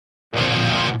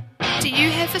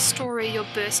have a story you're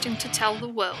bursting to tell the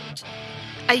world?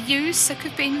 Are you sick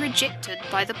of being rejected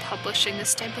by the publishing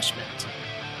establishment?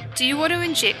 Do you want to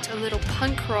inject a little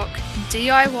punk rock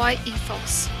DIY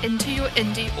ethos into your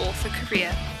indie author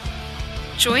career?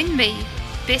 Join me,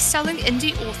 best-selling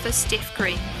indie author Steph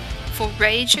Green, for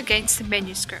Rage Against the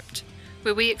Manuscript,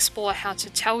 where we explore how to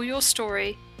tell your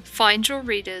story, find your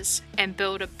readers, and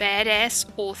build a badass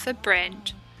author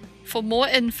brand. For more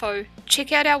info,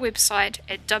 check out our website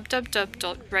at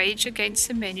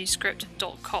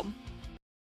www.rageagainstthemanuscript.com.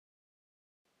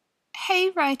 Hey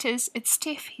writers, it's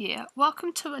Steph here.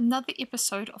 Welcome to another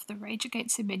episode of the Rage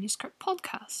Against the Manuscript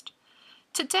podcast.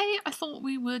 Today I thought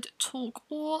we would talk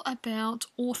all about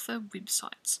author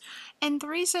websites. And the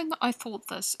reason I thought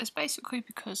this is basically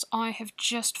because I have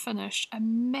just finished a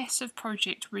massive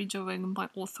project redoing my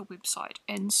author website,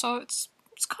 and so it's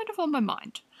kind of on my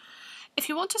mind. If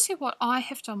you want to see what I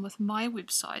have done with my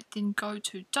website, then go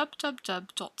to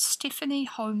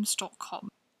www.stephanieholmes.com,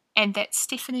 and that's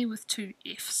Stephanie with 2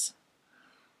 F's.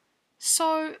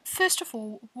 So, first of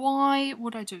all, why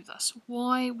would I do this?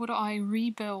 Why would I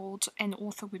rebuild an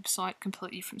author website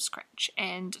completely from scratch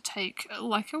and take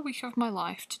like a week of my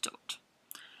life to do it?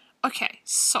 Okay,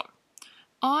 so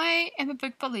I am a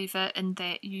big believer in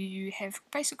that you've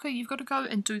got to go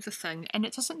and do the thing, and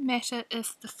it doesn't matter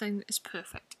if the thing is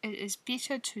perfect. It is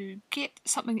better to get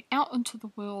something out into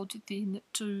the world than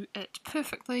do it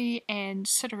perfectly and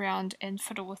sit around and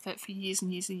fiddle with it for years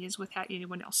and years and years without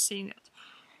anyone else seeing it.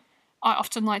 I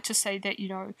often like to say that,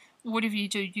 whatever you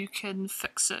do, you can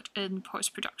fix it in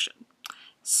post-production.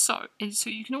 So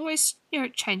you can always,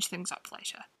 change things up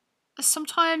later.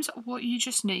 Sometimes what you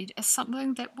just need is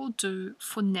something that will do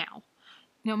for now.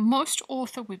 Now, most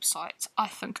author websites, I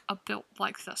think, are built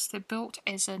like this. They're built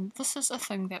as in, this is a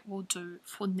thing that will do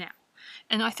for now.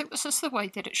 And I think this is the way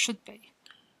that it should be.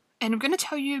 And I'm going to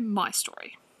tell you my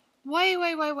story. Way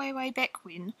back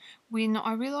when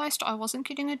I realised I wasn't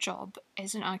getting a job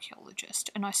as an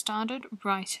archaeologist, and I started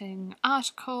writing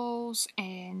articles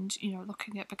and,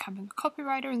 looking at becoming a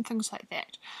copywriter and things like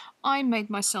that, I made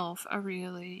myself a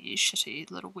really shitty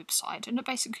little website, and it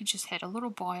basically just had a little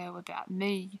bio about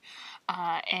me,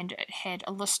 and it had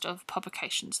a list of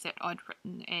publications that I'd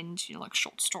written and, like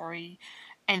short story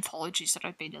anthologies that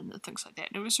I'd been in and things like that.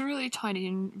 And it was really tiny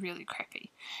and really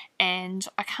crappy. And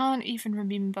I can't even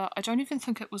remember, I don't even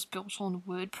think it was built on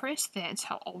WordPress. That's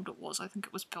how old it was. I think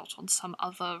it was built on some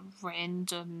other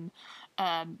random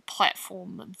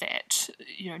platform that,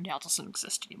 now doesn't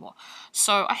exist anymore.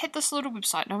 So I had this little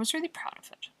website and I was really proud of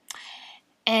it.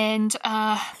 And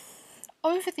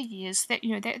over the years, that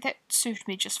served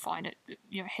me just fine. It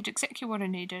had exactly what I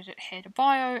needed. It had a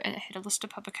bio and it had a list of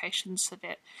publications, so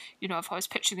that if I was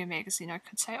pitching a magazine, I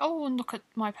could say, "Oh, and look at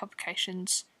my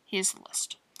publications. Here's the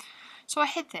list." So I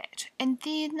had that, and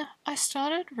then I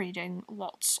started reading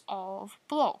lots of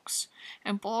blogs,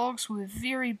 and blogs were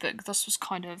very big. This was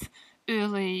kind of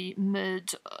early,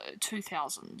 mid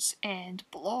 2000s, and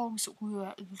blogs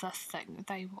were the thing.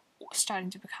 They were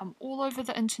starting to become all over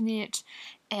the internet,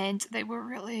 and they were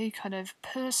really kind of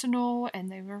personal, and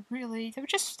they were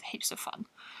just heaps of fun.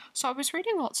 So I was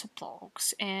reading lots of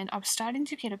blogs, and I was starting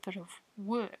to get a bit of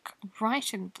work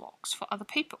writing blogs for other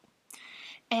people.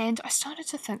 And I started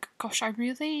to think, gosh, I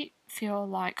really feel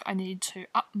like I need to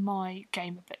up my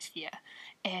game a bit here.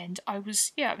 And I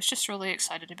was just really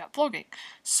excited about blogging.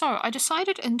 So I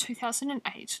decided in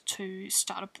 2008 to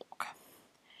start a blog.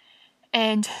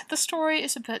 And the story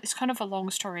is it's kind of a long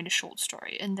story and a short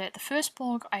story, in that the first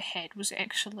blog I had was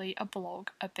actually a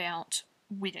blog about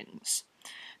weddings.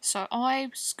 So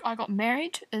I got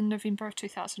married in November of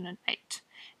 2008.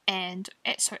 And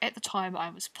at the time I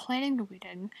was planning the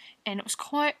wedding, and it was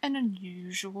quite an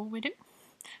unusual wedding.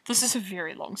 This is a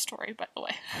very long story, by the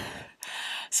way.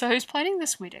 So I was planning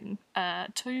this wedding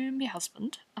to my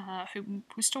husband, who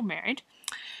was still married,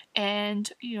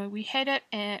 and we had it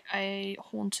at a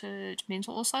haunted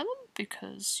mental asylum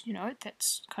because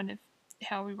that's kind of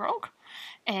how we rock.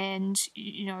 And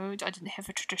I didn't have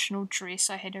a traditional dress.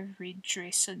 I had a red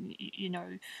dress, and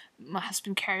my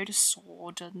husband carried a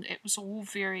sword, and it was a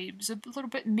little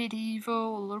bit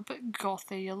medieval, a little bit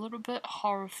gothy, a little bit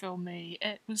horror filmy.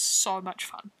 It was so much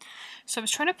fun. So I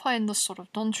was trying to plan this sort of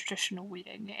non-traditional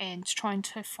wedding and trying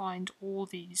to find all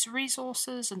these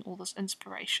resources and all this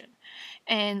inspiration.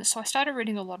 And so I started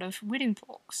reading a lot of wedding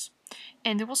blogs.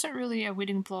 And there wasn't really a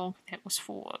wedding blog that was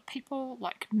for people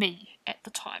like me at the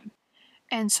time.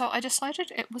 And so I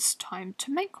decided it was time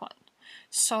to make one.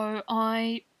 So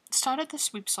I started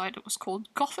this website. It was called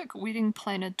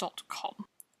gothicweddingplanner.com.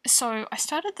 So I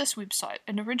started this website,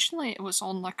 and originally it was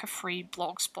on like a free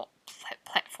blogspot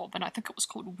platform, and I think it was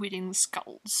called Wedding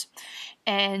Skulls.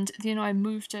 And then I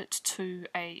moved it to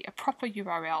a proper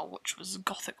URL, which was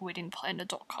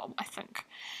gothicweddingplanner.com, I think.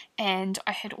 And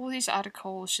I had all these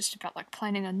articles just about like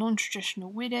planning a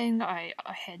non-traditional wedding. I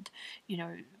had,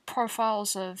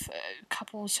 profiles of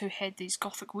couples who had these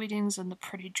gothic weddings and the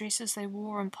pretty dresses they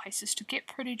wore and places to get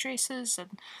pretty dresses,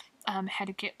 and how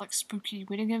to get like spooky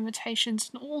wedding invitations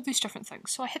and all these different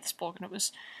things. So I had this blog and it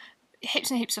was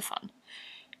heaps and heaps of fun.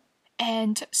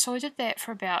 And so I did that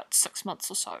for about 6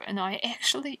 months or so, and I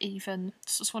actually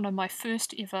this was one of my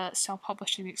first ever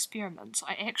self-publishing experiments,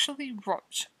 I actually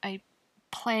wrote a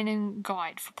planning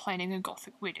guide for planning a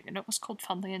Gothic wedding, and it was called,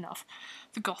 funnily enough,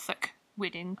 the Gothic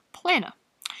Wedding Planner.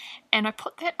 And I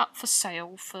put that up for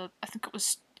sale for, I think it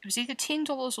was either $10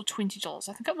 or $20.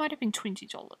 I think it might have been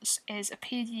 $20 as a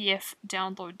PDF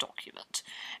download document.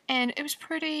 And it was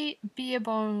pretty bare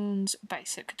bones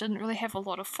basic. It didn't really have a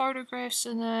lot of photographs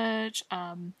in it.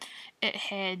 It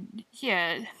had,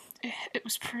 it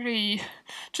was pretty,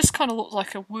 just kind of looked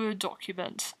like a Word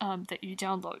document that you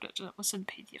downloaded, and it was in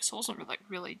PDF, so it wasn't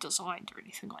really designed or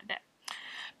anything like that.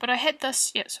 But I had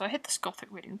this, so I had this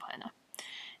Gothic wedding planner,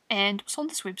 and it was on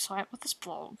this website with this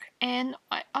blog, and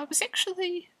I was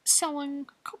actually selling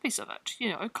copies of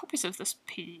it, copies of this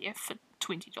PDF for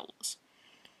 $20.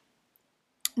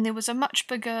 And there was a much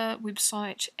bigger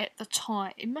website at the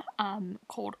time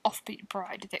called Offbeat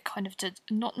Bride that kind of did,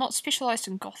 not specialised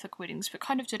in Gothic weddings, but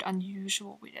kind of did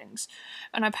unusual weddings.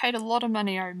 And I paid a lot of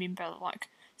money, I remember, like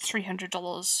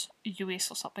 $300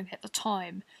 US or something at the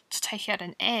time, to take out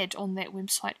an ad on that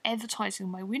website advertising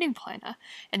my wedding planner,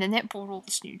 and then that brought all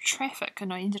this new traffic,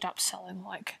 and I ended up selling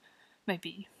like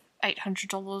maybe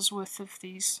 $800 worth of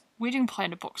these wedding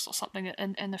planner books or something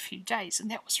in a few days, and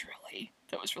that was really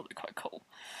quite cool.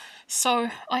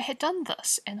 So I had done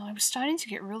this, and I was starting to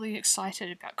get really excited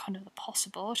about kind of the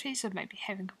possibilities of maybe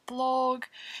having a blog,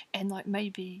 and like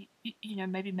maybe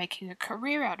making a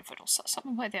career out of it or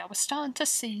something like that. I was starting to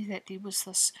see that there was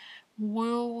this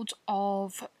world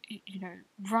of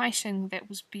writing that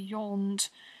was beyond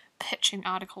pitching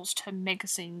articles to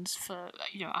magazines for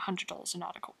 $100 an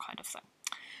article kind of thing.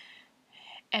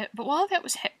 But while that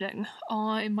was happening,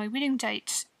 my wedding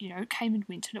date, came and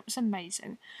went, and it was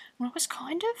amazing. And I was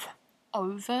kind of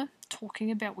over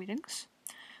talking about weddings.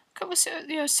 It was,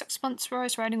 6 months where I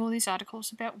was writing all these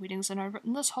articles about weddings, and I'd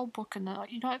written this whole book, and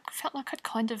I felt like I'd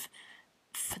kind of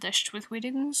finished with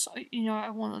weddings. I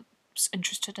was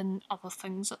interested in other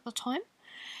things at the time,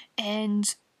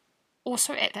 and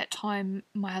also at that time,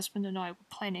 my husband and I were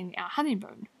planning our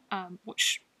honeymoon,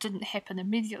 which didn't happen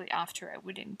immediately after our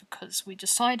wedding, because we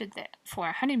decided that for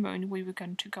our honeymoon we were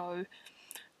going to go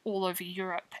all over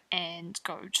Europe and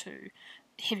go to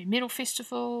heavy metal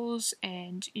festivals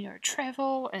and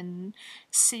travel and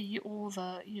see all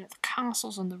the the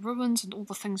castles and the ruins and all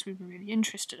the things we were really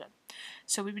interested in.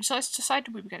 So we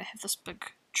decided we were going to have this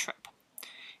big trip,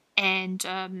 and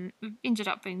it ended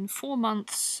up being 4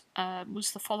 months.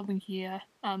 Was the following year,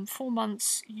 4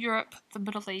 months Europe, the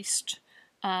Middle East,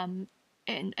 and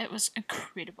it was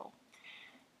incredible.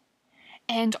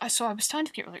 And I was starting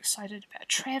to get really excited about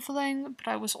travelling, but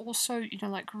I was also,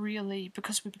 really,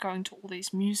 because we were going to all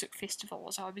these music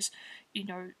festivals, I was,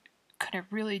 kind of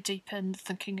really deep in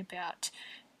thinking about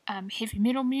heavy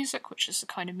metal music, which is the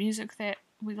kind of music that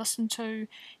we listen to,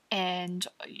 and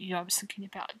I was thinking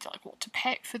about like what to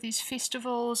pack for these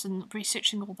festivals and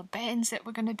researching all the bands that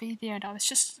were going to be there, and I was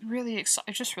just really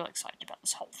excited about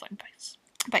this whole thing,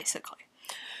 basically.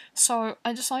 So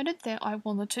I decided that I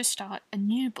wanted to start a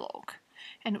new blog,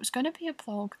 and it was going to be a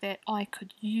blog that I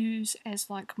could use as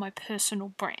like my personal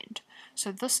brand.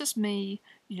 So this is me,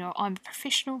 I'm a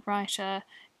professional writer,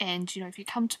 and if you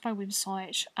come to my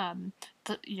website,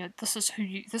 this is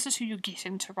who you're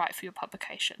getting to write for your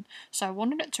publication. So I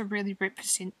wanted it to really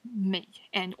represent me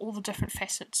and all the different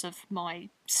facets of my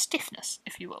stiffness,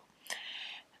 if you will.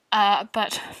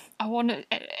 But I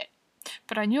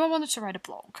knew I wanted to write a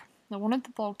blog. I wanted the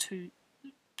blog to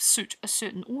suit a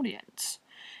certain audience,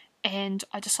 and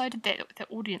I decided that the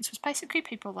audience was basically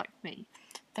people like me.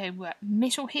 They were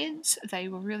metalheads. They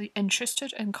were really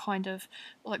interested in kind of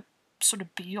like sort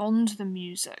of beyond the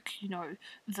music,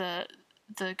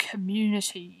 the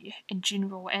community in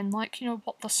general, and like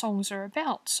what the songs are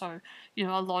about. So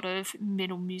a lot of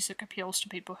metal music appeals to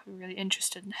people who are really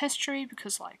interested in history,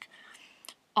 because like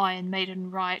Iron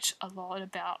Maiden write a lot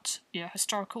about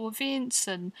historical events,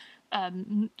 and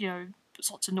there's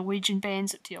lots of Norwegian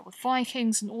bands that deal with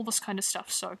Vikings and all this kind of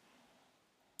stuff. So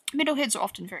metalheads are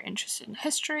often very interested in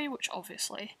history, which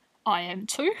obviously I am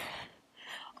too.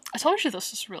 I told you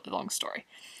this is a really long story.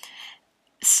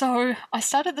 So I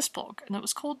started this blog, and it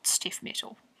was called Steph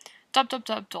Metal,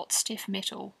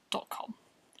 www.stephmetal.com.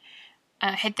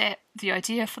 I had the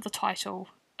idea for the title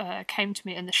came to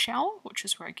me in the shower, which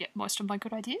is where I get most of my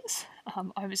good ideas.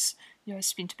 I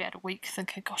spent about a week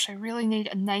thinking, gosh, I really need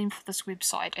a name for this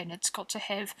website, and it's got to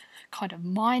have kind of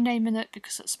my name in it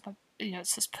because it's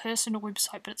this personal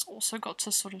website, but it's also got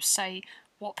to sort of say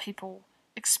what people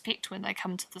expect when they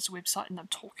come to this website, and I'm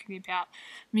talking about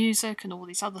music and all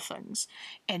these other things.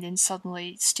 And then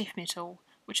suddenly Steph Metal,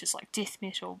 which is like death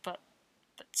metal, but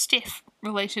Steph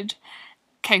related,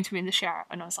 came to me in the shower,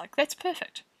 and I was like, that's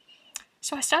perfect.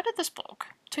 So I started this blog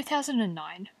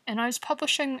 2009, and I was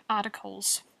publishing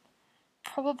articles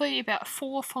probably about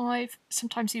 4 or 5,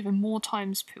 sometimes even more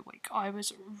times per week. I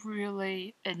was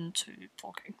really into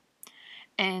blogging,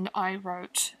 and I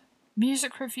wrote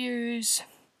music reviews.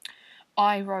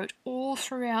 I wrote all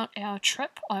throughout our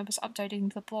trip. I was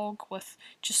updating the blog with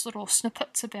just little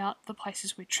snippets about the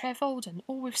places we travelled and,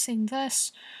 oh, we've seen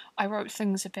this. I wrote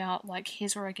things about, like,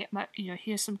 here's where I get my,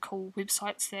 here's some cool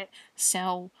websites that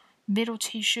sell metal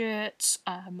t-shirts.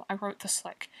 I wrote this,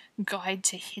 like, guide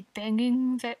to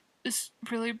headbanging that is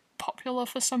really popular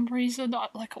for some reason.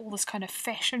 Like all this kind of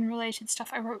fashion related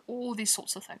stuff. I wrote all these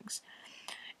sorts of things.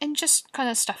 And just kind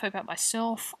of stuff about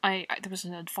myself. There was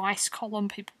an advice column.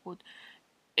 People would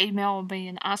email me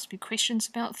and ask me questions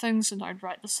about things, and I'd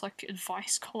write this like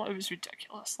advice column. It was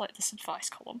ridiculous, like this advice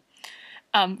column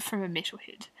from a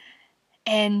metalhead.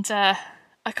 And I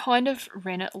kind of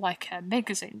ran it like a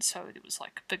magazine, so there was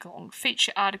like big long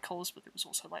feature articles, but there was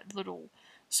also like little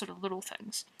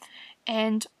things.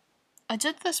 And I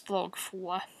did this blog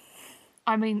for,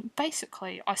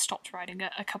 basically I stopped writing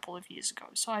it a couple of years ago,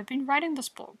 so I've been writing this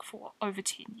blog for over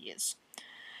 10 years.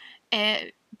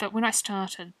 But when I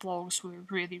started, blogs were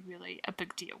really, really a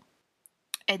big deal.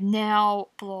 And now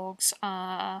blogs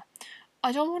are,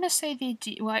 I don't want to say they're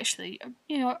dead, well actually,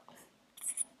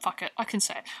 fuck it, I can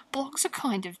say it. Blogs are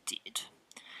kind of dead.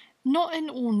 Not in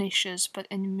all niches, but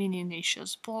in many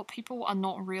niches. People are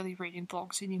not really reading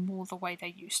blogs anymore the way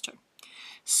they used to.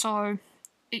 So,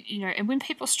 and when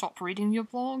people stop reading your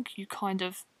blog, you kind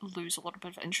of lose a little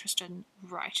bit of interest in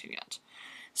writing it.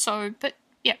 So, but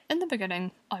yeah, in the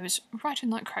beginning, I was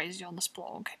writing like crazy on this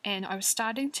blog, and I was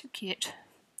starting to get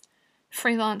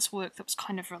freelance work that was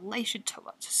kind of related to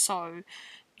it. So,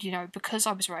 because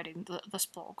I was writing this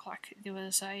blog, like there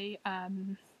was a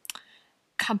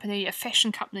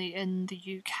fashion company in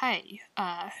the UK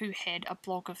who had a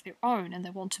blog of their own, and they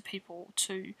wanted people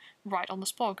to write on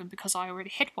this blog. And because I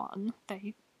already had one,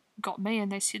 they got me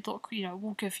and they said, look,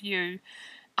 we'll give you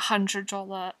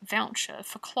 $100 voucher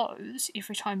for clothes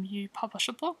every time you publish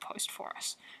a blog post for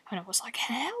us. And I was like,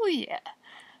 hell yeah.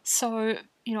 So,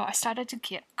 I started to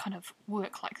get kind of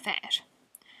work like that.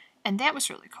 And that was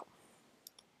really cool.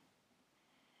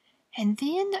 And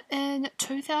then in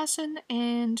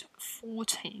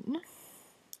 2014,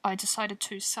 I decided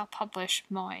to self-publish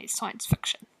my science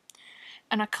fiction.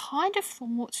 And I kind of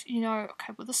thought,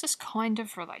 okay, well, this is kind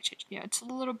of related. It's a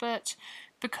little bit,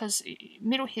 because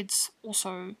metalheads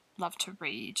also love to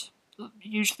read,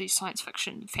 usually science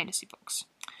fiction, fantasy books,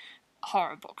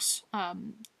 horror books.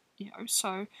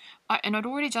 So I'd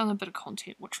already done a bit of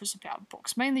content which was about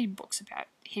books, mainly books about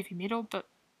heavy metal, but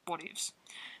whatevs.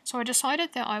 So I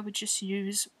decided that I would just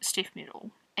use Steph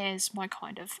Metal as my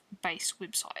kind of base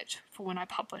website for when I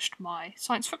published my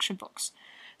science fiction books.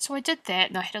 So I did that,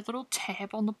 and I had a little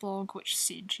tab on the blog which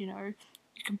said, you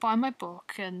can buy my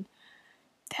book, and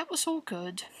that was all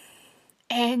good.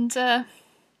 And then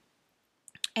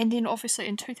obviously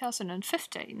in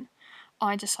 2015,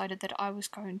 I decided that I was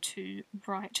going to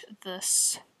write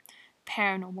this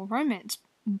paranormal romance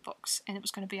books, and it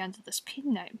was going to be under this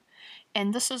pen name.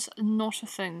 And this is not a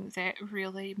thing that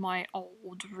really my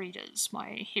old readers,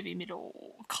 my heavy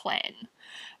metal clan,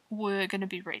 were going to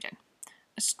be reading.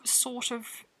 It's sort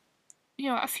of,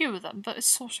 a few of them, but it's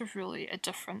sort of really a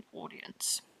different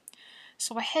audience.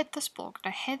 So I had this blog,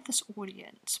 and I had this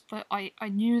audience, but I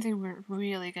knew they weren't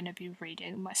really going to be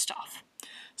reading my stuff.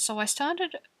 So I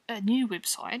started a new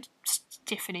website,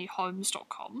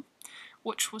 stephanieholmes.com,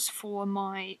 which was for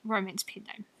my romance pen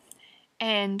name.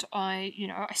 And I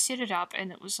set it up,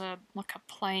 and it was like a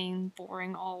plain,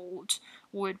 boring old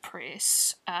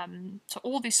WordPress. So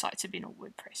all these sites have been on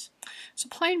WordPress. So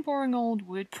plain, boring old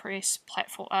WordPress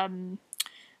platform.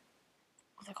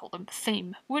 What do they call them?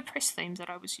 Theme, WordPress theme that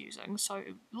I was using. So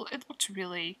it looked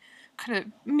really kind of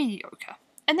mediocre,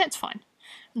 and that's fine.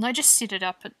 And I just set it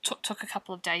up. It took a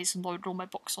couple of days and loaded all my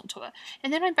books onto it,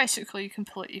 and then I basically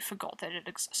completely forgot that it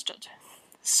existed.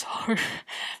 So,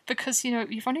 because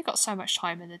you've only got so much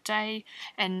time in the day,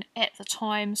 and at the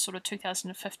time, sort of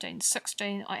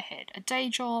 2015-16, I had a day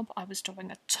job, I was doing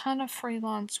a ton of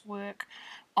freelance work,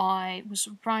 I was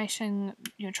writing,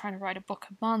 trying to write a book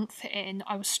a month, and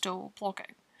I was still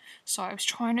blogging. So I was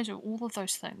trying to do all of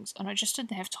those things, and I just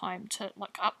didn't have time to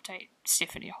update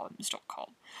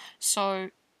stephanieholmes.com. So,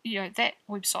 that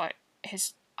website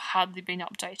has hardly been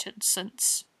updated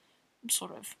since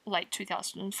sort of late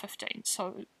 2015,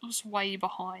 so it was way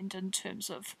behind in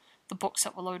terms of the books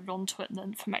that were loaded onto it and the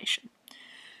information.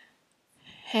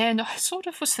 And I sort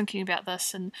of was thinking about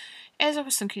this, and as I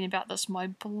was thinking about this, my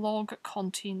blog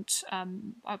content,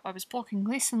 I was blogging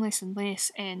less and less and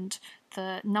less, and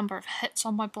the number of hits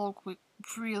on my blog were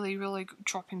really, really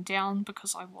dropping down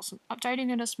because I wasn't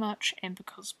updating it as much, and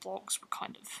because blogs were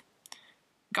kind of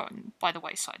going by the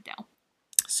wayside now.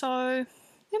 So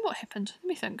then what happened? Let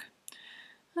me think.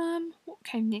 What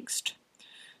came next?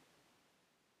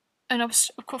 And I was,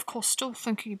 of course, still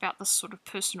thinking about this sort of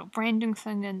personal branding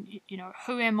thing, and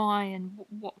who am I, and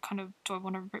what kind of do I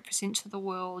want to represent to the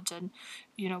world, and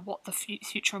what the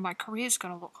future of my career is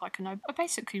going to look like. And I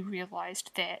basically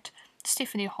realised that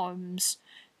Stephanie Holmes,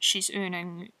 she's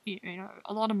earning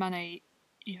a lot of money.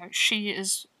 She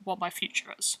is what my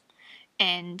future is,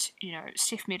 and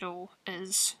Steph Metal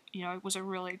is was a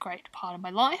really great part of my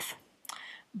life,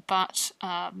 but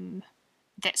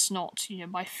that's not,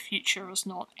 my future is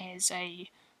not as a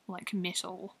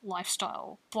metal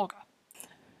lifestyle blogger.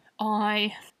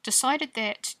 I decided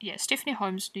that, Stephanie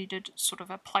Holmes needed sort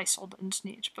of a place on the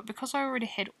internet, but because I already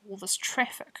had all this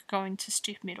traffic going to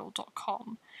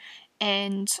stephmetal.com,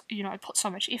 and, I put so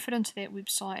much effort into that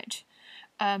website,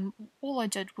 all I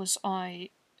did was I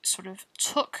sort of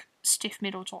took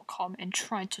stephmetal.com and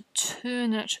tried to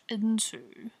turn it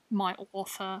into my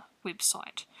author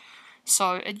website.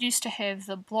 So it used to have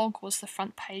the blog was the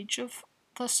front page of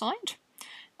the site,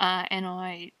 and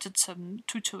I did some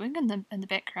tutoing in the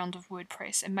background of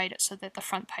WordPress and made it so that the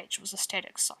front page was a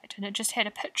static site, and it just had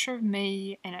a picture of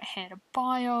me, and it had a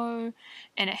bio,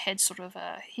 and it had sort of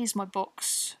a here's my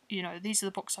books, these are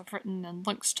the books I've written, and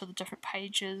links to the different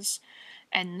pages,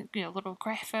 and a little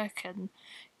graphic, and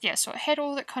so it had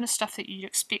all that kind of stuff that you'd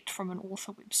expect from an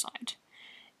author website.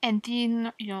 And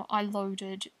then I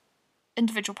loaded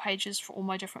individual pages for all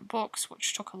my different books,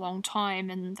 which took a long time,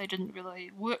 and they didn't really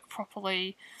work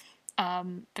properly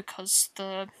because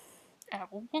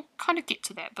we'll kind of get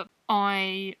to that, but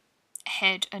I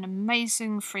had an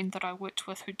amazing friend that I worked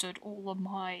with who did all of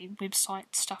my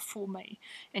website stuff for me,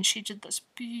 and she did this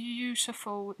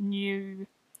beautiful new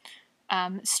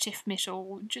Steph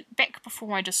Metal, back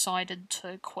before I decided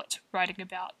to quit writing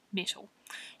about metal.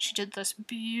 She did this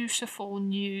beautiful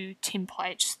new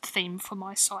template theme for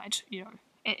my site,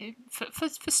 for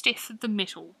Steph, the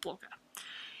metal blogger.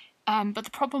 But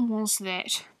the problem was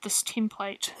that this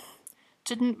template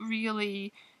didn't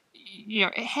really,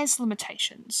 it has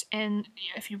limitations, and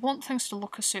if you want things to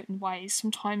look a certain way,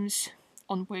 sometimes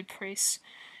on WordPress,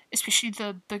 especially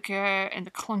the bigger and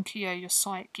the clunkier your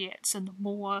site gets, and the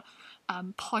more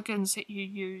plugins that you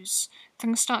use,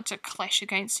 things start to clash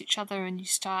against each other, and you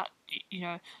start,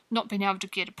 not being able to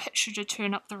get a picture to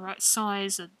turn up the right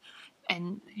size,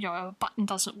 and a button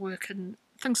doesn't work, and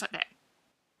things like that.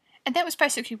 And that was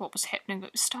basically what was happening.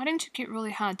 It was starting to get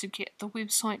really hard to get the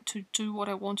website to do what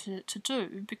I wanted it to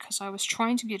do, because I was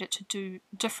trying to get it to do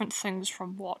different things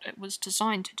from what it was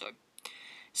designed to do.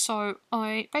 So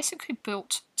I basically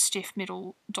built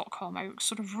stephmetal.com. I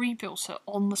sort of rebuilt it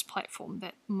on this platform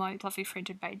that my lovely friend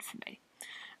had made for me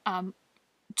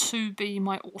to be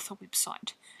my author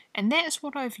website. And that is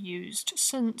what I've used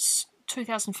since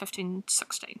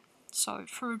 2015-16, so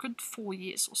for a good 4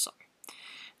 years or so.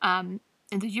 And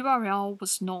the URL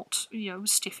was not, it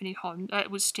was Stephanie Holmes, it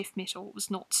was Steph Metal, it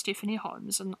was not Stephanie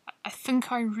Holmes, and I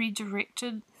think I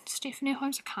redirected Stephanie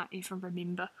Holmes, I can't even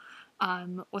remember. I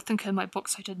think in my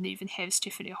books I didn't even have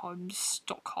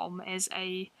stephanieholmes.com as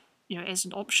as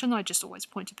an option. I just always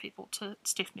pointed people to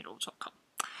stephmetal.com.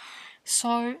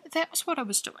 So that was what I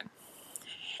was doing.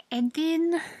 And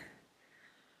then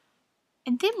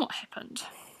what happened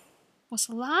was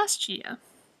last year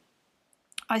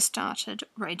I started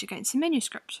Rage Against the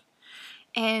Manuscript.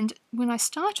 And when I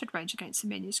started Rage Against the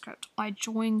Manuscript, I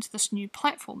joined this new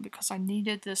platform because I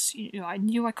needed this, I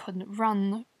knew I couldn't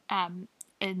run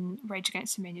in Rage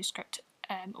Against the Manuscript,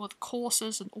 or the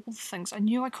courses and all the things. I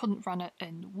knew I couldn't run it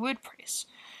in WordPress,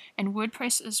 and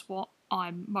WordPress is what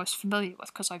I'm most familiar with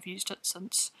because I've used it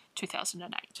since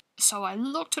 2008. So I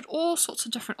looked at all sorts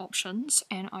of different options,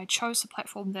 and I chose the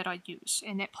platform that I use,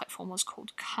 and that platform was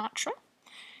called Kartra.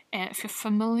 And if you're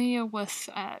familiar with,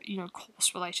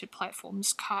 course-related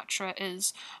platforms, Kartra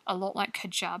is a lot like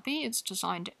Kajabi. It's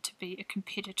designed to be a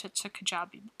competitor to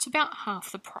Kajabi. It's about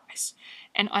half the price.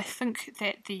 And I think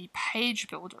that the page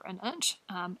builder in it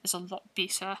is a lot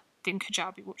better than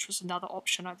Kajabi, which was another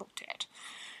option I looked at.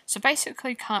 So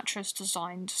basically, Kartra is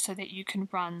designed so that you can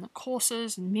run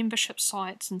courses and membership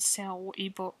sites and sell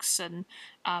ebooks and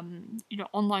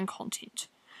online content.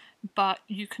 But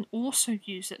you can also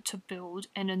use it to build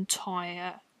an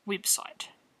entire website.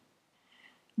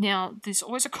 Now, there's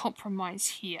always a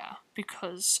compromise here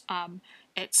because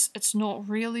it's not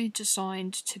really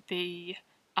designed to be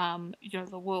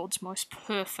the world's most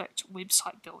perfect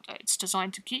website builder. It's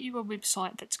designed to get you a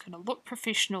website that's going to look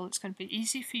professional, it's going to be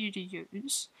easy for you to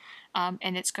use,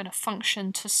 and it's going to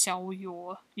function to sell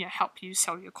help you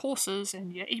sell your courses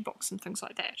and your ebooks and things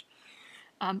like that.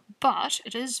 But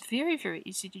it is very, very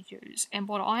easy to use, and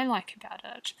what I like about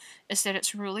it is that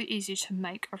it's really easy to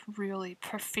make a really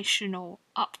professional,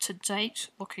 up-to-date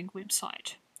looking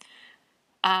website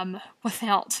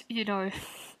without,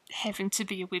 having to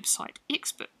be a website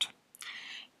expert.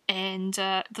 And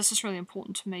this is really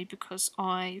important to me because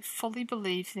I fully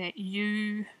believe that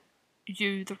you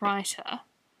the writer,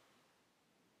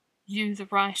 you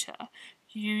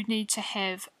need to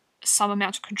have some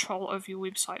amount of control over your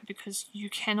website, because you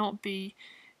cannot be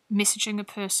messaging a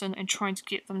person and trying to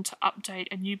get them to update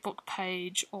a new book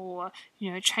page or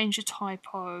change a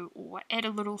typo or add a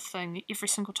little thing every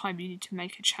single time you need to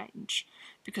make a change,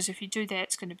 because if you do that,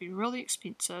 it's going to be really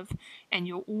expensive and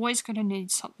you're always going to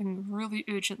need something really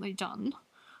urgently done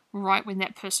right when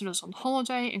that person is on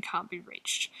holiday and can't be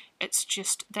reached.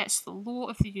 That's the law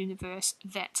of the universe.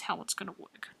 That's how it's going to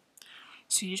work.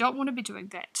 So you don't want to be doing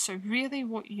that. So really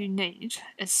what you need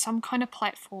is some kind of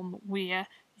platform where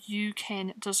you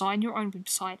can design your own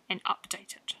website and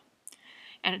update it.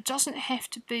 And it doesn't have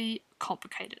to be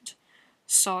complicated.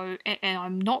 So, and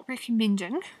I'm not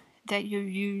recommending that you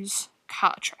use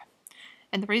Kartra.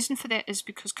 And the reason for that is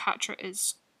because Kartra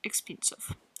is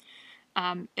expensive.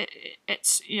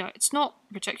 It's not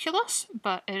ridiculous,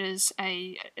 but it's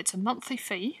a monthly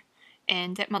fee.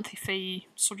 And that monthly fee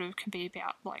sort of can be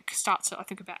starts at I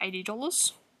think about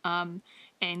 $80, and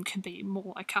can be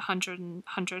more like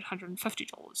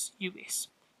 $150 US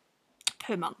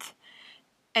per month.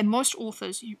 And most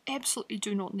authors, you absolutely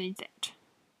do not need that.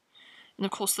 And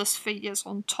of course, this fee is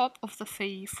on top of the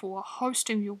fee for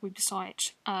hosting your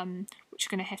website, which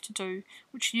you're going to have to do,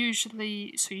 which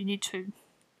usually, so you need to,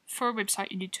 for a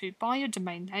website, you need to buy a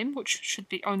domain name, which should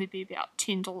only be about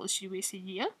 $10 US a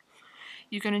year.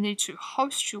 You're going to need to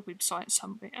host your website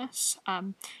somewhere,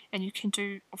 and you can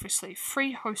do, obviously,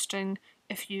 free hosting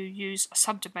if you use a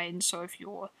subdomain. So if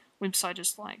your website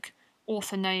is like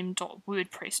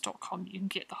authorname.wordpress.com, you can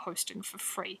get the hosting for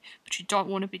free, but you don't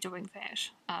want to be doing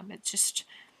that. It's just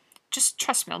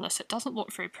trust me on this, it doesn't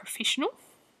look very professional.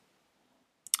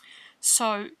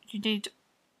 So you need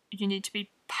to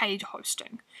be paid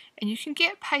hosting, and you can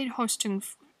get paid hosting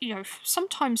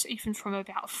sometimes even from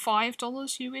about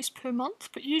 $5 US per month,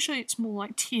 but usually it's more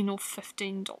like $10 or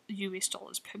 $15 US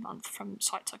dollars per month from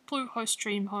sites like Bluehost,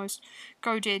 DreamHost,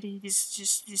 GoDaddy.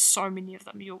 There's so many of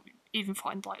them. You'll even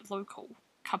find like local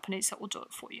companies that will do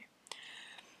it for you.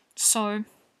 So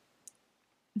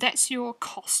that's your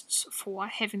costs for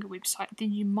having a website.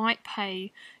 Then you might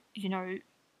pay,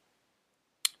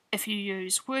 if you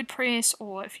use WordPress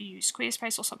or if you use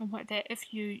Squarespace or something like that,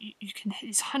 if you can,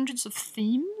 there's hundreds of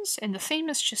themes, and the theme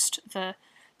is just the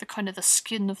kind of the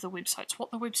skin of the website. It's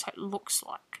what the website looks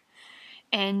like.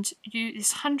 And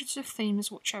there's hundreds of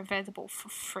themes which are available for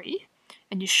free,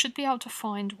 and you should be able to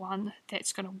find one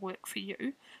that's going to work for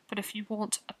you. But if you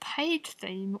want a paid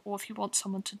theme, or if you want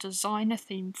someone to design a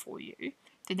theme for you,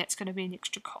 then that's going to be an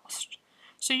extra cost.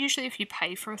 So usually if you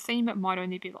pay for a theme, it might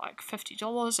only be like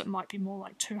 $50, it might be more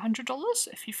like $200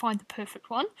 if you find the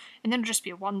perfect one, and then it'll just be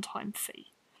a one-time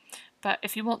fee. But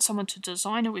if you want someone to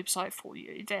design a website for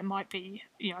you, that might be,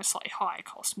 a slightly higher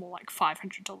cost, more like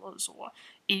 $500 or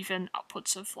even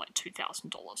upwards of like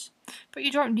 $2,000. But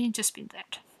you don't need to spend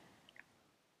that.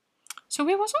 So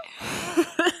where was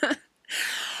I?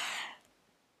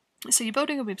 So you're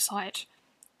building a website.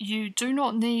 You do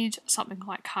not need something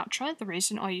like Kartra. The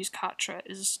reason I use Kartra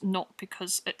is not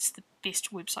because it's the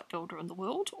best website builder in the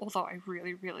world, although I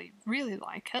really, really, really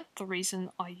like it. The reason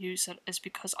I use it is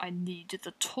because I need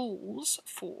the tools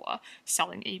for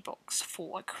selling ebooks,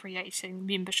 for creating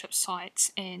membership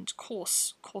sites and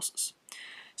courses.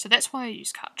 So that's why I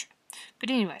use Kartra.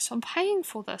 But anyway, so I'm paying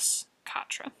for this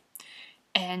Kartra,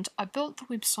 and I built the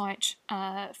website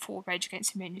for Rage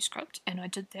Against the Manuscript, and I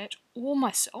did that all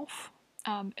myself.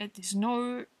 There's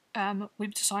no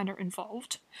web designer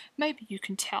involved. Maybe you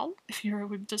can tell if you're a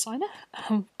web designer,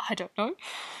 I don't know.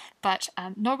 But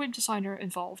no web designer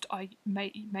involved. I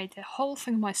made the whole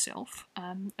thing myself.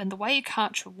 And the way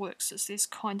Kartra works is there's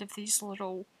kind of these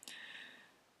little,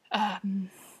 kind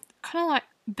of like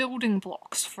building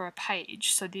blocks for a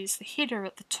page. So there's the header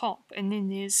at the top, and then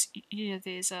there's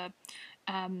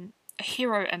a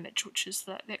hero image, which is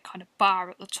that kind of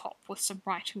bar at the top with some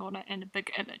writing on it and a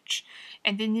big image.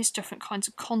 And then there's different kinds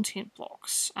of content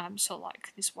blocks. So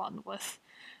like there's one with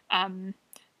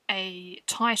a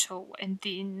title and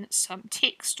then some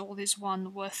text, or there's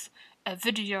one with a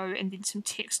video and then some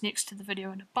text next to the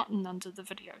video and a button under the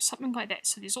video, something like that.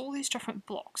 So there's all these different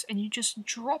blocks, and you just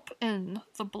drop in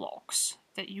the blocks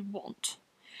that you want,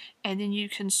 and then you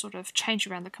can sort of change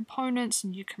around the components,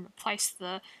 and you can replace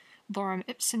the lorem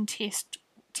ipsum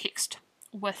text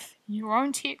with your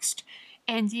own text,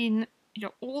 and then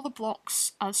all the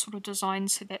blocks are sort of designed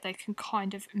so that they can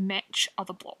kind of match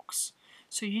other blocks.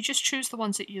 So you just choose the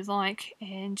ones that you like,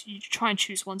 and you try and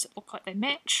choose ones that look like they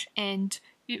match, and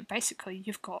basically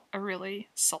you've got a really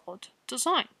solid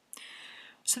design.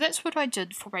 So that's what I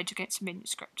did for Rage Against the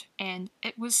Manuscript, and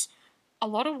it was a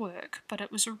lot of work, but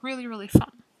it was really, really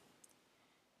fun.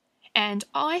 And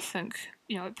I think,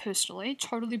 personally,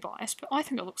 totally biased, but I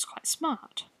think it looks quite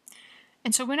smart.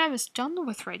 And so when I was done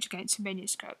with Rage Against the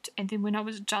Manuscript, and then when I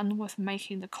was done with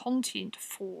making the content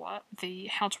for the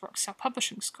How to Rock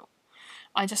Self-Publishing School,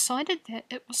 I decided that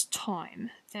it was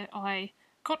time that I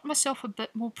got myself a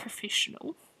bit more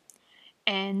professional,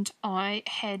 and I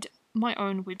had my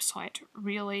own website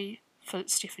really for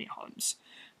Stephanie Holmes.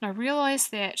 And I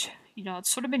realised that, I'd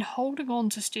sort of been holding on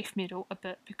to Steph Meadow a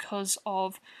bit because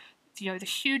of, the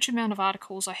huge amount of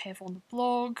articles I have on the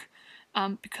blog,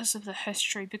 because of the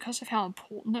history, because of how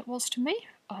important it was to me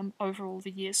over all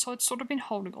the years. So I'd sort of been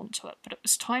holding on to it, but it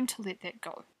was time to let that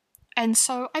go. And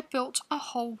so I built a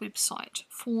whole website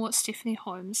for Stephanie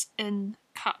Holmes in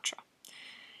Kartra.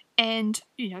 And,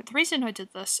 the reason I did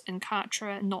this in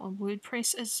Kartra and not in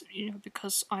WordPress is,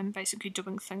 because I'm basically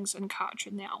doing things in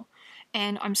Kartra now.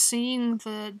 And I'm seeing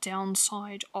the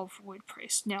downside of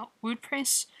WordPress. Now,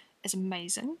 WordPress is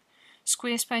amazing.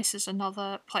 Squarespace is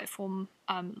another platform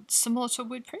similar to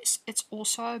WordPress. It's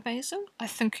also amazing. I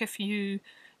think if you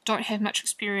don't have much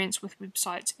experience with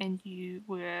websites and you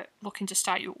were looking to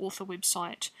start your author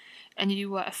website and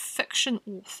you were a fiction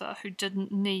author who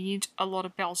didn't need a lot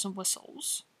of bells and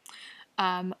whistles,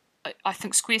 I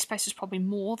think Squarespace is probably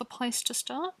more the place to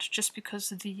start, just because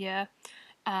their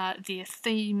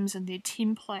themes and their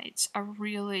templates are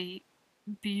really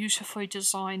beautifully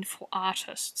designed for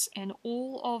artists, and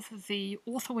all of the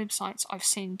author websites I've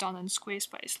seen done in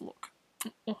Squarespace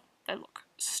they look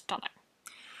stunning.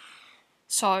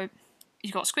 So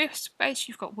you've got Squarespace,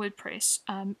 you've got WordPress,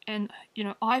 and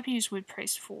I've used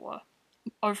WordPress for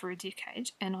over a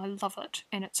decade and I love it,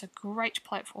 and it's a great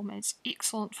platform and it's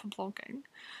excellent for blogging.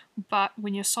 But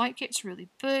when your site gets really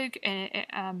big,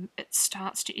 and it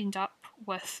starts to end up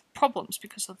with problems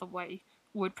because of the way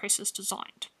WordPress is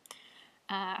designed.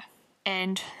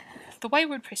 And the way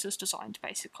WordPress is designed,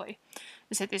 basically,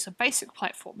 is that there's a basic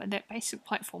platform, and that basic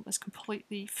platform is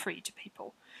completely free to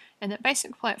people. And that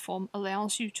basic platform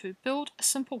allows you to build a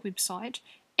simple website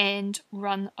and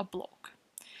run a blog.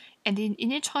 And then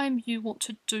anytime you want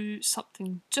to do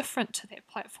something different to that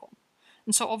platform,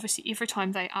 and so obviously every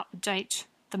time they update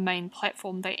the main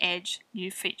platform, they add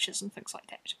new features and things like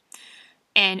that.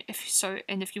 And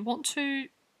if you want to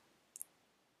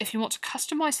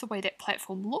customize the way that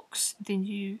platform looks, then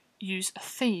you use a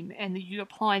theme and you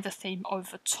apply the theme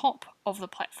over top of the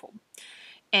platform.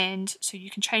 And so you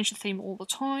can change the theme all the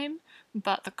time,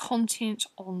 but the content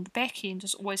on the back end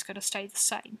is always going to stay the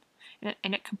same.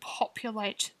 And it can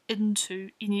populate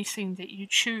into anything that you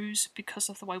choose because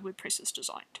of the way WordPress is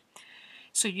designed.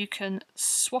 So you can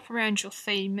swap around your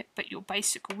theme, but your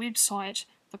basic website,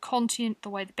 the content, the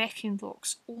way the back end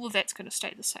looks, all of that's going to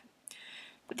stay the same.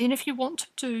 But then if you want to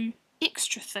do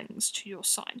extra things to your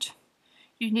site,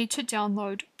 you need to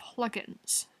download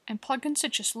plugins. And plugins are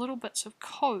just little bits of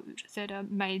code that are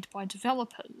made by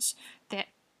developers that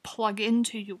plug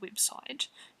into your website,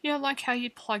 like how you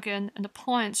plug in an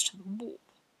appliance to the wall.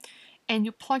 And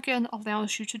your plugin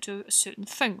allows you to do a certain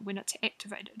thing when it's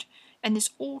activated. And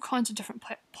there's all kinds of different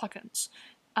plugins.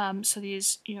 So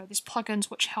there's plugins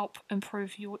which help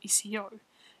improve your SEO.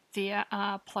 There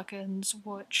are plugins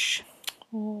which,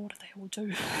 what do they all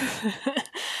do?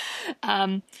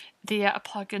 There are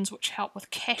plugins which help with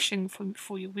caching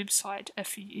for your website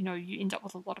if you end up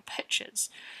with a lot of pictures.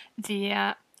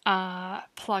 There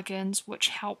plugins which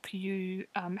help you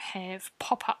have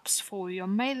pop-ups for your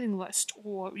mailing list,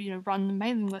 or run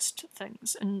mailing list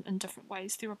things in different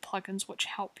ways. There are plugins which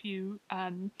help you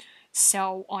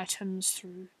sell items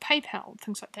through PayPal,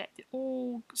 things like that. They're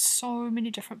all so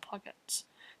many different plugins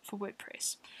for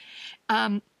WordPress.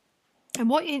 And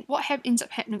what ends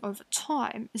up happening over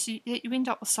time is you end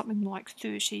up with something like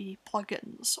 30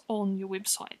 plugins on your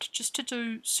website just to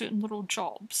do certain little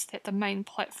jobs that the main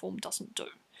platform doesn't do.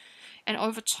 And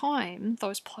over time,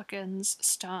 those plugins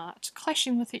start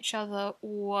clashing with each other,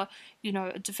 or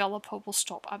a developer will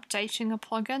stop updating a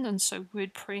plugin, and so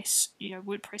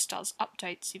WordPress does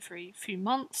updates every few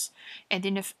months, and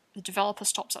then if the developer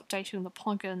stops updating the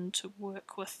plugin to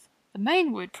work with the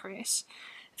main WordPress,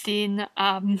 then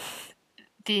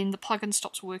the plugin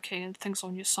stops working and things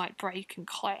on your site break and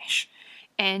clash.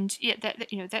 And yeah,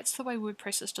 that's the way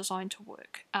WordPress is designed to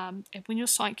work. And when your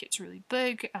site gets really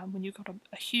big, when you've got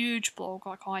a huge blog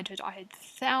like I did, I had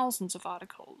thousands of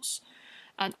articles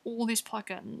and all these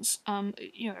plugins.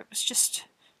 It was just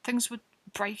things were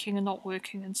breaking and not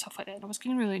working and stuff like that. And I was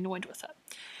getting really annoyed with it.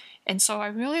 And so I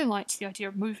really liked the idea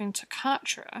of moving to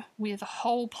Kartra, where the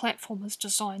whole platform is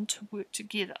designed to work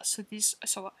together. So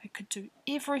I could do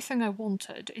everything I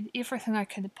wanted and everything I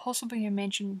can possibly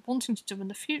imagine wanting to do in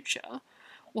the future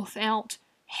without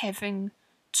having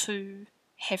to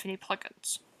have any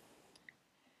plugins.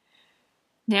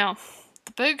 Now,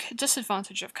 the big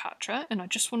disadvantage of Kartra, and I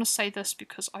just want to say this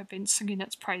because I've been singing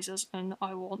its praises and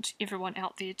I want everyone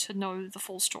out there to know the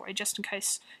full story, just in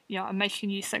case I'm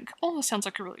making you think, oh, this sounds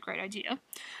like a really great idea.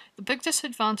 The big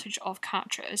disadvantage of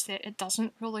Kartra is that it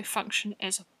doesn't really function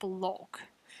as a blog.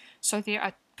 So there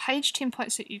are page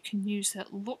templates that you can use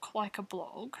that look like a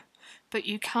blog, but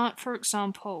you can't, for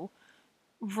example,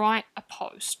 write a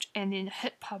post and then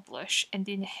hit publish and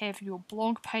then have your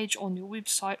blog page on your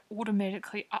website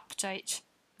automatically update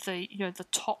the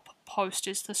top post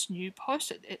as this new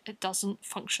post. It doesn't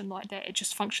function like that. It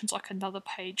just functions like another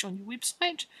page on your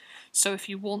website. So if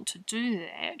you want to do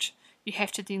that, you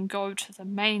have to then go to the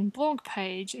main blog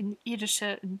page and edit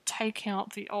it and take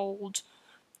out the old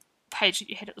page that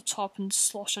you had at the top and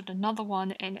slot in another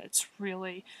one, and that's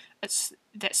the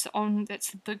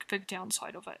big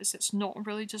downside of it, is it's not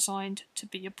really designed to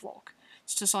be a blog.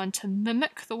 It's designed to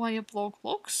mimic the way a blog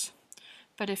looks,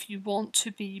 but if you want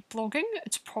to be blogging,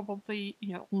 it's probably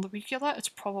on the regular, it's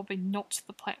probably not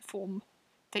the platform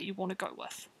that you want to go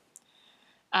with.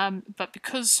 But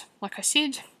because, like I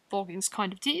said, blogging's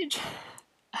kind of dead,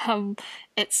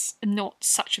 it's not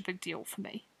such a big deal for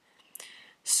me.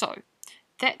 So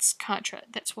that's Kartra.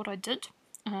 That's what I did.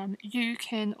 You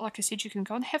can, like I said, you can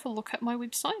go and have a look at my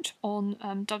website on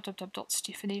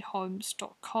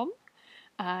www.stephanieholmes.com,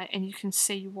 and you can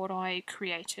see what I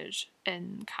created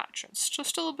in Kartra. It's just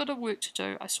still a bit of work to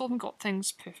do. I still haven't got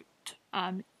things perfect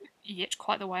yet,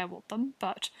 quite the way I want them,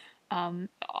 but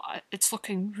it's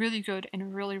looking really good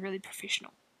and really, really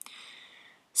professional.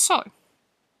 So,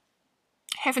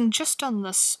 having just done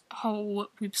this whole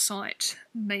website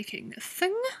making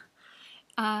thing,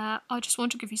 I just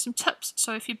want to give you some tips.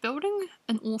 So if you're building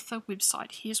an author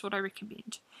website, here's what I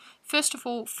recommend. First of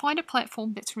all, find a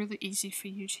platform that's really easy for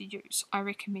you to use. I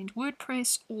recommend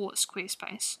WordPress or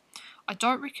Squarespace. I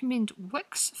don't recommend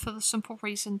Wix for the simple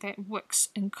reason that Wix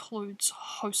includes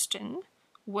hosting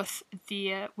with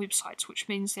their websites, which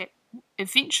means that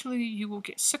eventually you will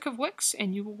get sick of Wix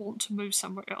and you will want to move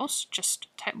somewhere else. Just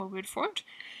take my word for it.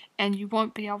 And you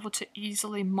won't be able to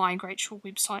easily migrate your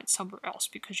website somewhere else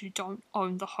because you don't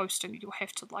own the hosting. You'll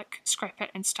have to scrap it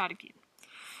and start again.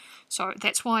 So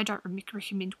that's why I don't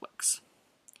recommend Wix.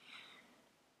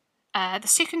 The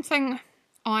second thing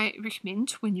I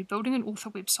recommend when you're building an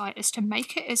author website is to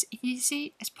make it as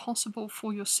easy as possible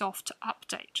for yourself to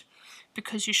update,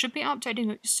 because you should be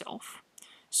updating it yourself.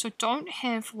 So don't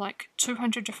have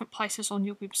 200 different places on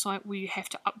your website where you have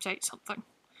to update something.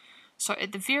 So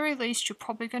at the very least, you're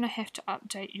probably going to have to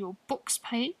update your books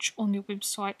page on your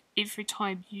website every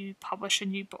time you publish a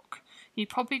new book. You're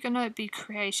probably going to be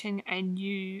creating a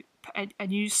new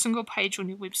single page on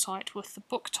your website with the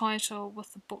book title,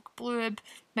 with the book blurb,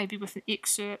 maybe with an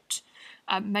excerpt,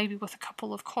 maybe with a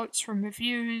couple of quotes from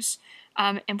reviews,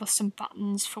 and with some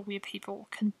buttons for where people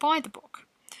can buy the book.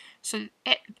 So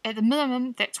at the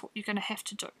minimum, that's what you're going to have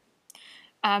to do.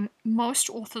 Most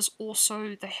authors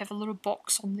also, they have a little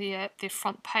box on their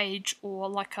front page, or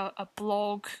a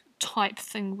blog type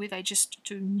thing where they just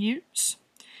do news,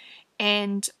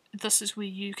 and this is where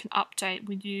you can update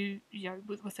when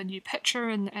with a new picture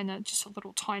and just a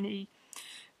little tiny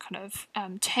kind of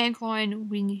tagline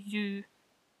when you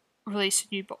release a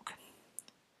new book.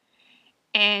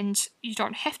 And you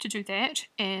don't have to do that,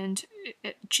 and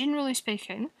generally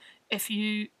speaking, if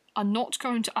you are not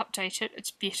going to update it,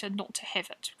 it's better not to have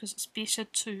it, because it's better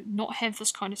to not have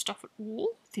this kind of stuff at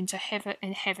all than to have it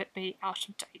and have it be out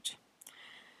of date.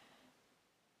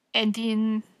 And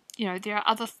then, there are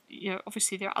other,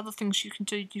 obviously there are other things you can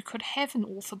do. You could have an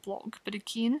author blog, but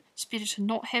again, it's better to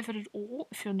not have it at all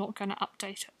if you're not going to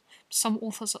update it. Some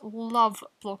authors love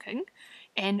blogging,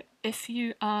 and if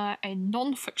you are a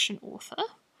non-fiction author,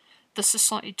 this is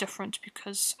slightly different,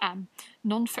 because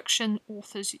non-fiction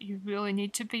authors, you really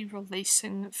need to be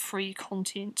releasing free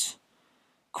content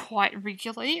quite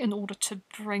regularly in order to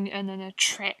bring in and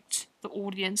attract the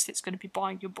audience that's going to be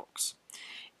buying your books.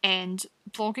 And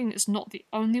blogging is not the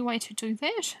only way to do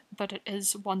that, but it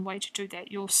is one way to do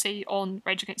that. You'll see on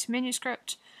Rage Against the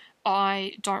Manuscript,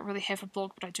 I don't really have a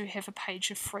blog, but I do have a page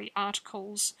of free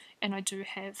articles, and I do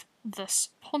have this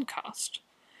podcast.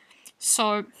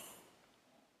 So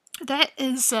that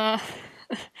is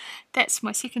that's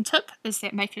my second tip, is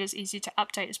that make it as easy to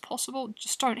update as possible.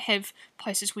 Just don't have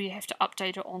places where you have to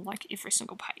update it on like every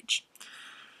single page.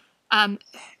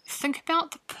 Think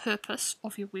about the purpose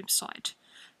of your website.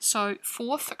 So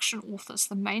for fiction authors,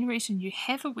 the main reason you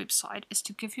have a website is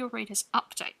to give your readers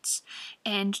updates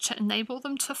and to enable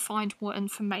them to find more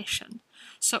information.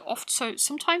 So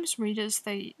sometimes readers,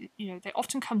 they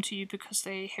often come to you because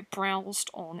they have browsed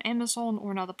on Amazon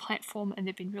or another platform, and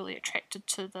they've been really attracted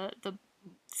to the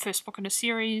first book in a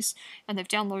series, and they've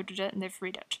downloaded it and they've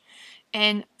read it.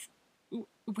 And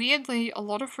weirdly, a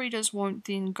lot of readers won't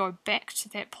then go back to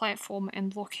that platform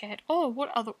and look at, what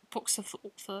other books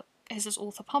has this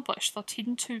author published. They'll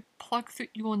tend to plug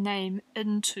your name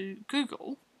into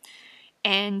Google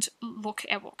and look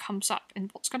at what comes up, and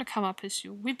what's going to come up is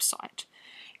your website.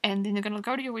 And then they're going to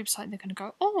go to your website and they're going to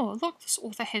go, look, this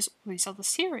author has all these other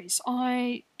series.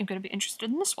 I am going to be interested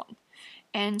in this one.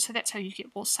 And so that's how you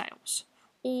get more sales.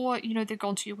 Or, they've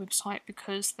gone to your website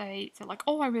because they're like,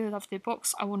 I really love their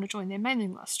books, I want to join their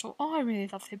mailing list. Or, I really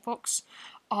love their books,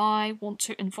 I want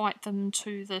to invite them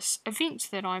to this event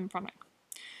that I'm running.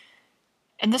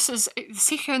 And this is the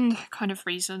second kind of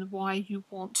reason why you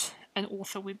want an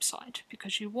author website,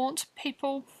 because you want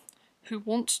people who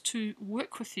want to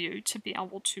work with you to be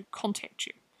able to contact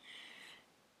you.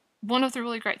 One of the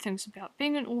really great things about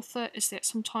being an author is that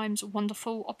sometimes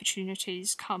wonderful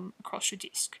opportunities come across your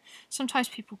desk. Sometimes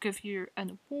people give you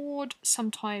an award,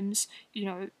 sometimes,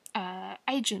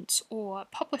 agents or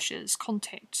publishers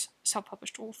contact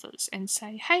self-published authors and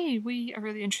say, hey, we are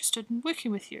really interested in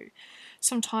working with you.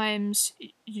 Sometimes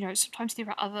there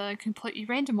are other completely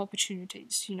random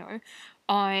opportunities.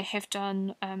 I have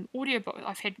done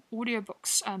I've had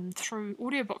audiobooks through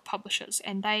audiobook publishers,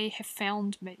 and they have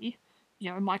found me,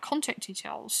 my contact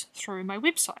details through my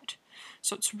website.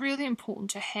 So it's really important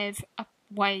to have a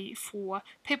way for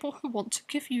people who want to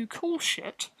give you cool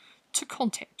shit to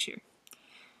contact you.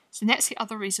 So that's the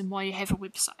other reason why you have a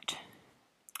website.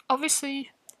 Obviously,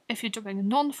 if you're doing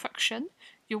non-fiction,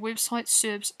 your website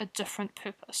serves a different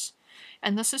purpose.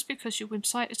 And this is because your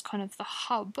website is kind of the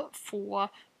hub for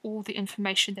all the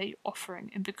information that you're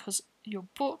offering, and because your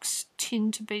books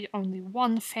tend to be only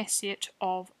one facet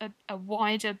of a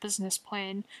wider business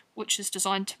plan, which is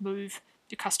designed to move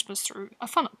your customers through a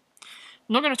funnel.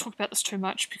 I'm not going to talk about this too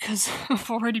much because I've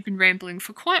already been rambling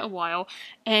for quite a while,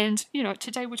 and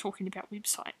today we're talking about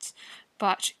websites.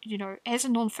 But as a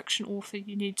non-fiction author,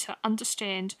 you need to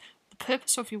understand the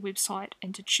purpose of your website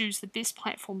and to choose the best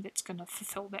platform that's going to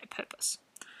fulfill that purpose.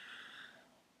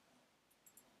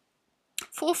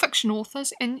 For fiction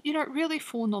authors, and really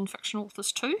for non-fiction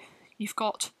authors too, you've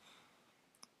got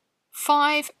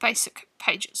 5 basic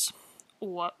pages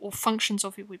or functions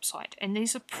of your website, and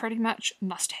these are pretty much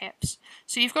must-haves.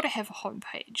 So you've got to have a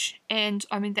homepage, and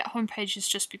I mean that homepage is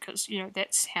just because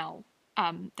that's how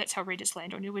readers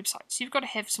land on your website. So you've got to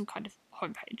have some kind of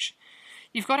homepage.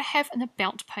 You've got to have an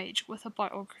about page with a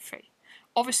biography.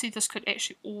 Obviously, this could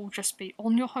actually all just be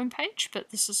on your homepage,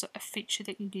 but this is a feature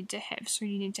that you need to have. So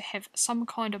you need to have some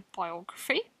kind of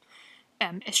biography,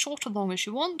 as short or long as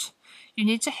you want. You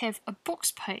need to have a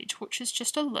books page, which is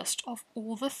just a list of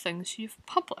all the things you've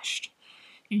published.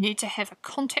 You need to have a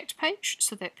contact page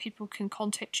so that people can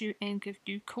contact you and give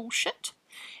you cool shit.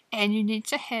 And you need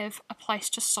to have a place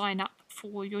to sign up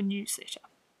for your newsletter.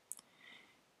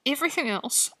 Everything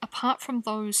else, apart from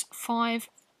those 5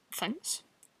 things,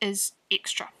 is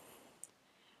extra.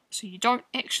 So you don't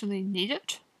actually need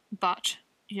it, but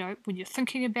when you're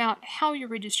thinking about how your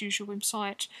readers use your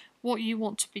website, what you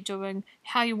want to be doing,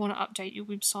 how you want to update your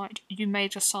website, you may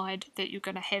decide that you're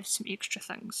going to have some extra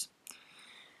things.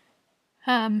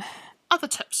 Other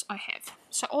tips I have.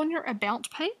 So on your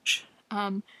about page,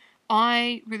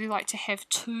 I really like to have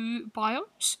two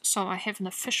bios. So I have an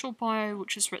official bio,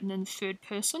 which is written in third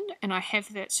person, and I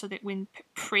have that so that when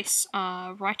press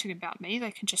are writing about me,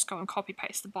 they can just go and copy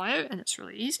paste the bio, and it's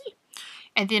really easy.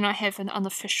 And then I have an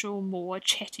unofficial, more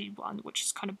chatty one, which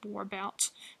is kind of more about,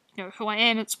 who I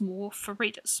am. It's more for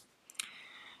readers.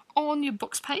 On your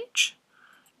books page,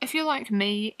 if you're like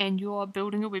me and you're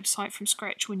building a website from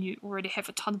scratch when you already have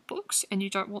a ton of books and you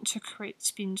don't want to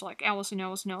spend like hours and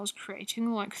hours and hours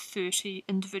creating like 30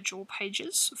 individual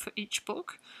pages for each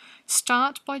book,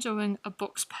 start by doing a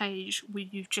books page where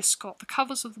you've just got the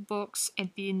covers of the books and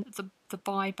then the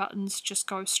buy buttons just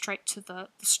go straight to the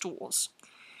stores.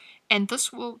 And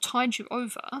this will tide you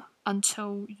over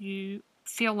until you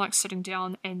feel like sitting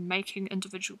down and making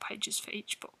individual pages for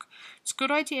each book. It's a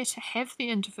good idea to have the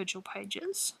individual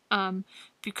pages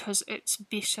because it's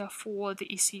better for the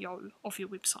SEO of your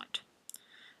website.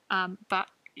 But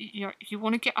you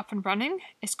want to get up and running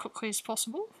as quickly as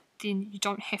possible, then you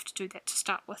don't have to do that to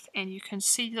start with. And you can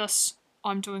see this,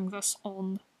 I'm doing this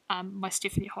on my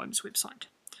Stephanie Holmes website.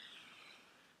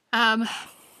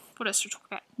 What else to talk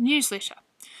about? Newsletter.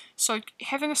 So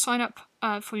having a sign up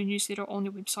for your newsletter on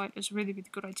your website is a really, really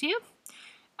good idea.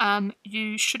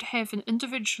 You should have an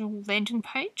individual landing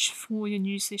page for your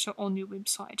newsletter on your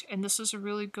website, and this is a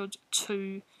really good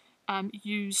to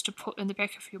use to put in the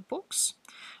back of your books.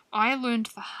 I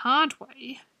learned the hard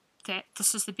way that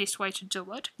this is the best way to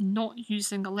do it, not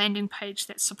using a landing page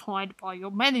that's supplied by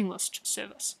your mailing list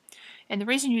service. And the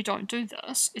reason you don't do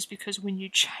this is because when you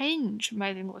change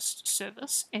mailing list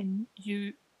service, and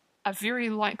you are very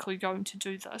likely going to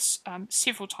do this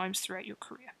several times throughout your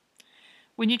career.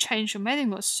 When you change your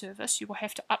mailing list service, you will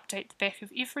have to update the back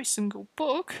of every single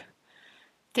book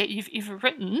that you've ever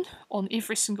written on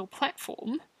every single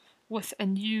platform with a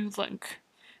new link.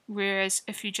 Whereas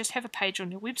if you just have a page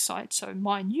on your website, so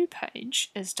my new page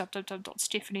is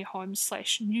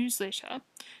www.stephanieholmes/newsletter,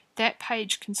 that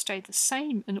page can stay the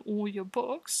same in all your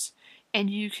books,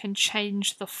 and you can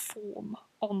change the form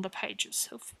on the page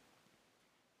itself.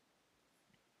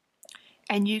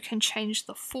 And you can change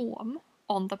the form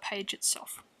on the page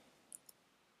itself.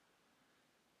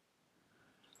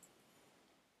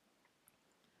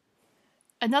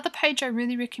 Another page I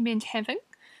really recommend having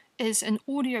is an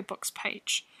audiobooks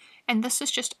page. And this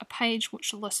is just a page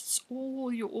which lists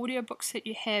all your audiobooks that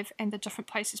you have and the different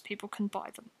places people can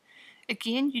buy them.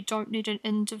 Again, you don't need an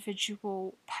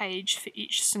individual page for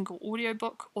each single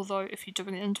audiobook, although if you're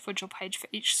doing an individual page for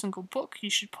each single book, you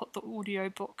should put the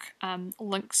audiobook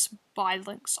links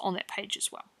on that page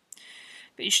as well.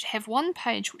 But you should have one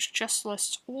page which just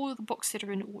lists all of the books that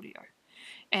are in audio.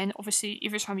 And obviously,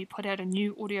 every time you put out a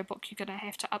new audiobook, you're going to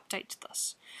have to update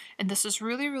this. And this is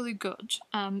really, really good.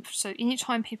 So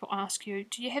anytime people ask you,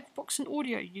 do you have books in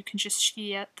audio? You can just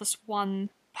share this one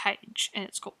page, and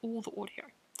it's got all the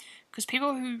audio. Because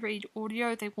people who read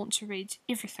audio, they want to read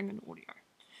everything in audio.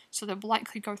 So they'll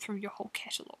likely go through your whole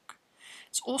catalogue.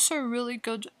 It's also really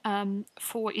good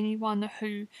for anyone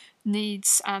who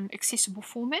needs accessible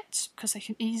formats, because they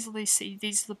can easily see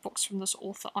these are the books from this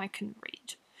author I can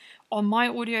read. On my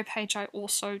audio page, I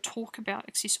also talk about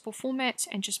accessible formats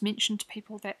and just mention to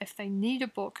people that if they need a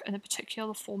book in a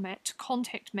particular format, to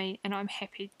contact me and I'm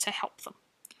happy to help them.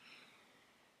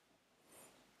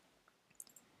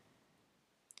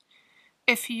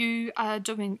 If you are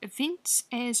doing events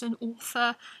as an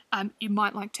author, you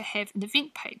might like to have an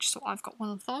event page. So I've got one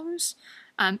of those.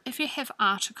 If you have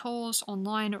articles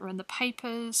online or in the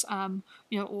papers,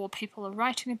 or people are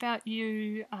writing about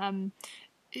you,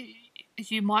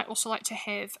 you might also like to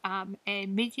have a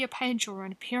media page or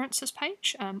an appearances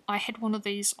page. I had one of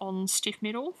these on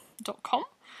stephmetal.com,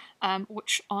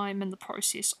 which I'm in the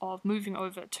process of moving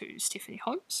over to Stephanie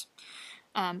Holmes,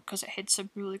 because it had some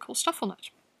really cool stuff on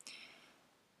it.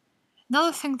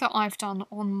 Another thing that I've done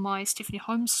on my Stephanie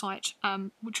Holmes site,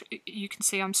 which you can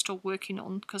see I'm still working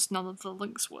on because none of the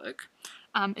links work,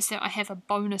 is that I have a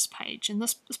bonus page, and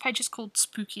this page is called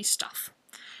Spooky Stuff.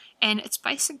 And it's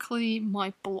basically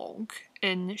my blog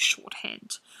in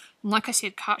shorthand. And like I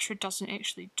said, Cartridge doesn't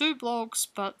actually do blogs,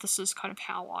 but this is kind of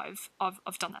how I've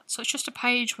done it. So it's just a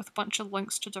page with a bunch of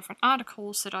links to different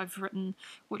articles that I've written,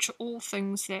 which are all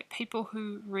things that people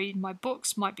who read my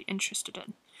books might be interested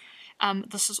in.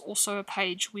 This is also a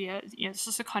page where, this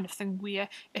is the kind of thing where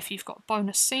if you've got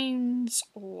bonus scenes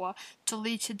or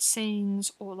deleted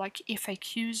scenes or like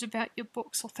FAQs about your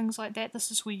books or things like that,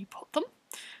 this is where you put them.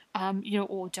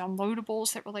 Or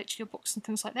downloadables that relate to your books and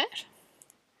things like that.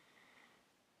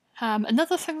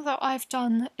 Another thing that I've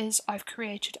done is I've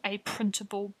created a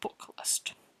printable book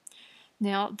list.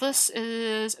 Now this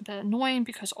is a bit annoying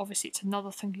because obviously it's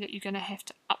another thing that you're going to have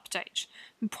to update,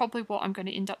 and probably what I'm going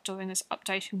to end up doing is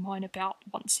updating mine about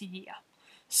once a year.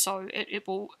 So it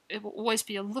will always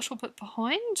be a little bit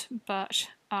behind, but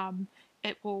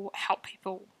it will help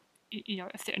people,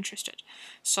 if they're interested.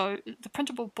 So the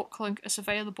printable book link is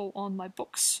available on my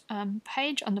books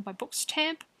page under my books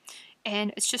tab,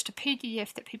 and it's just a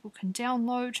PDF that people can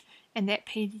download, and that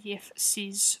PDF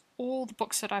says all the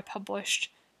books that I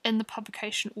published in the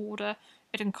publication order.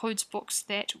 It includes books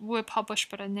that were published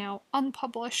but are now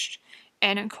unpublished,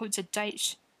 and includes a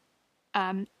date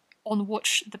on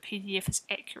which the PDF is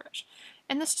accurate.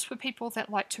 And this is for people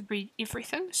that like to read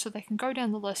everything, so they can go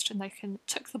down the list and they can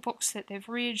tick the books that they've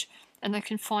read, and they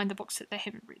can find the books that they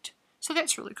haven't read. So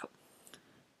that's really cool.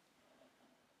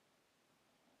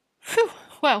 Phew.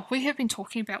 Well, we have been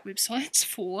talking about websites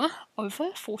for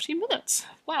over 40 minutes.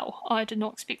 Wow, I did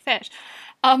not expect that.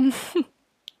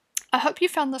 I hope you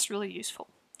found this really useful.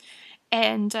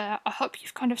 And I hope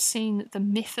you've kind of seen the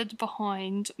method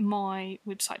behind my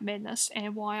website madness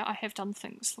and why I have done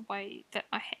things the way that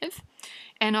I have.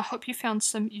 And I hope you found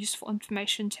some useful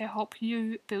information to help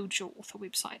you build your author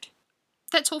website.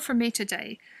 That's all from me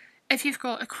today. If you've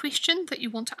got a question that you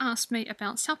want to ask me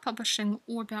about self-publishing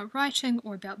or about writing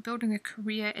or about building a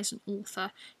career as an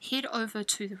author, head over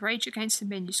to the Rage Against the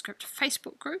Manuscript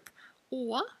Facebook group,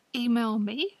 or email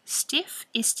me, Steph,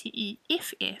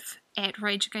 S-T-E-F-F, at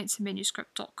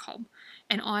rageagainstthemanuscript.com,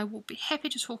 and I will be happy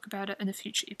to talk about it in a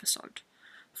future episode.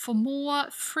 For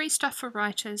more free stuff for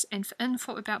writers and for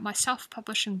info about my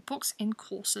self-publishing books and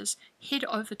courses, head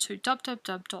over to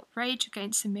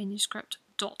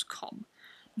www.rageagainstthemanuscript.com.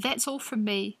 That's all from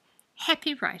me.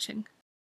 Happy writing.